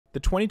The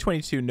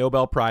 2022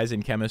 Nobel Prize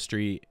in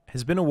Chemistry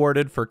has been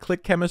awarded for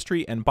click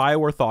chemistry and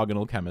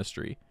bioorthogonal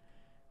chemistry.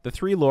 The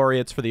three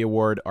laureates for the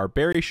award are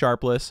Barry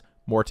Sharpless,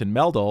 Morten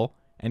Meldal,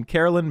 and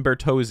Carolyn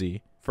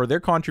Bertozzi for their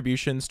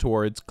contributions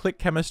towards click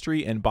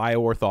chemistry and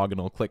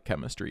bioorthogonal click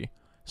chemistry.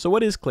 So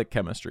what is click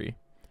chemistry?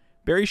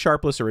 Barry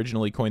Sharpless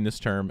originally coined this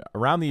term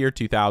around the year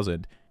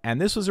 2000,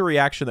 and this was a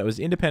reaction that was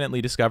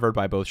independently discovered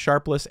by both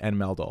Sharpless and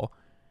Meldal.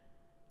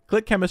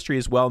 Click chemistry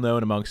is well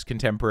known amongst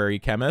contemporary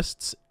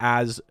chemists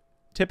as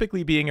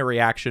typically being a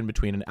reaction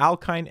between an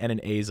alkyne and an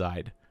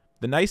azide.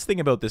 The nice thing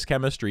about this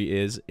chemistry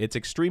is it's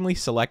extremely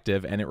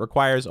selective and it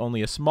requires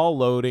only a small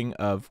loading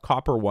of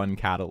copper-1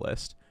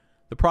 catalyst.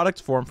 The products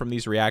formed from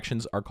these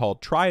reactions are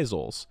called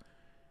triazoles.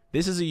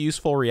 This is a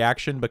useful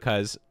reaction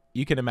because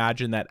you can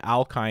imagine that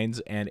alkynes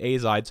and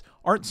azides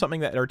aren't something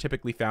that are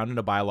typically found in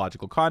a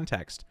biological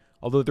context,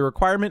 although the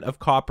requirement of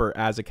copper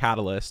as a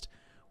catalyst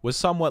was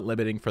somewhat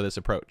limiting for this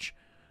approach.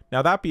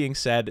 Now, that being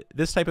said,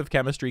 this type of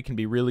chemistry can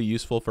be really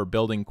useful for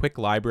building quick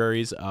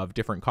libraries of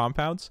different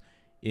compounds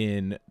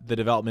in the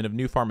development of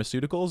new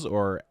pharmaceuticals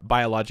or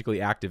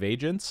biologically active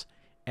agents,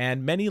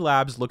 and many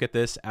labs look at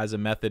this as a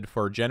method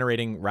for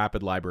generating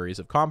rapid libraries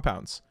of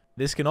compounds.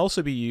 This can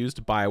also be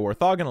used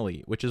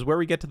bioorthogonally, which is where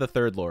we get to the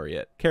third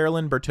laureate,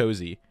 Carolyn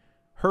Bertozzi.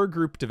 Her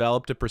group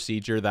developed a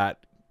procedure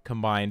that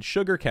combined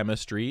sugar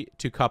chemistry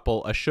to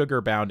couple a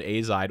sugar-bound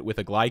azide with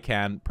a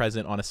glycan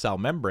present on a cell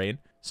membrane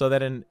so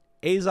that an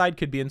azide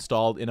could be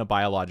installed in a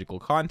biological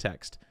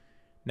context.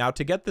 Now,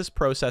 to get this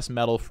process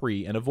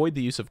metal-free and avoid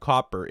the use of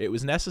copper, it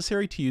was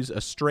necessary to use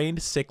a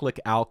strained cyclic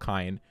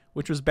alkyne,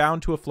 which was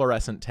bound to a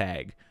fluorescent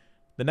tag.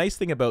 The nice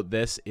thing about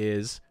this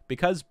is,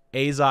 because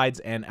azides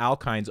and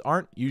alkynes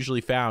aren't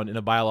usually found in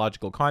a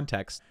biological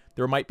context,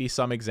 there might be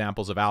some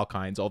examples of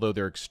alkynes, although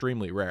they're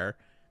extremely rare.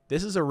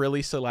 This is a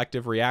really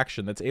selective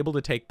reaction that's able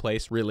to take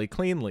place really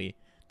cleanly.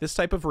 This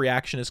type of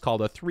reaction is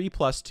called a 3+2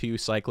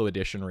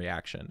 cycloaddition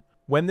reaction.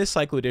 When this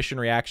cycloaddition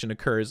reaction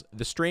occurs,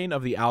 the strain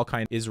of the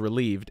alkyne is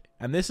relieved,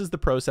 and this is the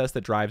process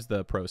that drives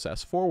the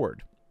process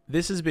forward.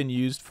 This has been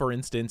used, for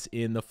instance,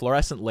 in the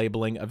fluorescent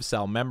labeling of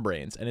cell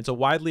membranes, and it's a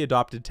widely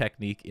adopted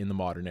technique in the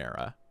modern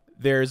era.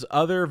 There's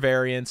other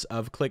variants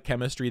of click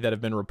chemistry that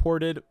have been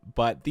reported,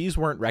 but these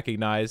weren't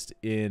recognized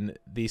in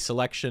the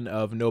selection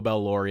of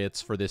Nobel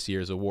laureates for this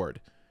year's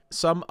award.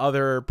 Some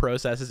other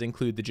processes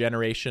include the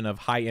generation of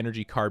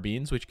high-energy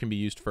carbines, which can be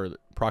used for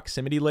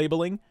proximity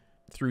labeling,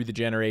 through the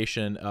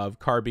generation of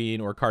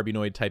carbene or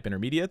carbenoid type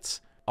intermediates.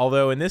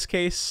 Although in this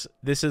case,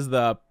 this is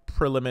the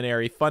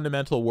preliminary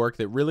fundamental work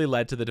that really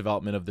led to the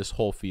development of this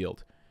whole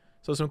field.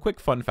 So some quick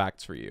fun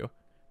facts for you.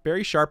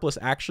 Barry Sharpless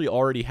actually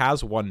already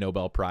has one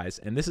Nobel Prize,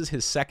 and this is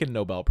his second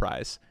Nobel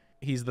Prize.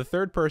 He's the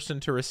third person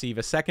to receive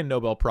a second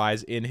Nobel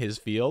Prize in his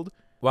field,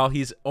 while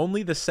he's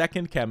only the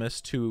second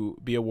chemist to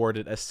be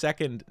awarded a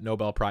second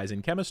Nobel Prize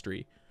in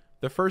chemistry,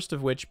 the first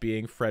of which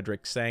being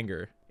Frederick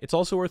Sanger. It's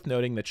also worth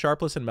noting that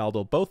Sharpless and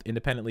Meldal both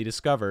independently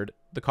discovered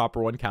the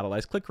copper-1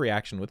 catalyzed click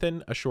reaction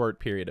within a short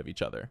period of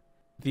each other.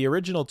 The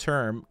original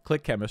term,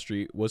 click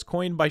chemistry, was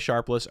coined by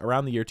Sharpless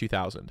around the year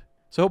 2000.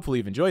 So hopefully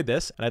you've enjoyed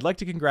this, and I'd like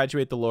to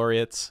congratulate the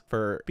laureates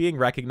for being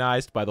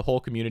recognized by the whole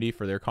community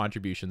for their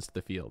contributions to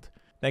the field.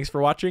 Thanks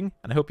for watching,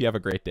 and I hope you have a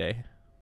great day.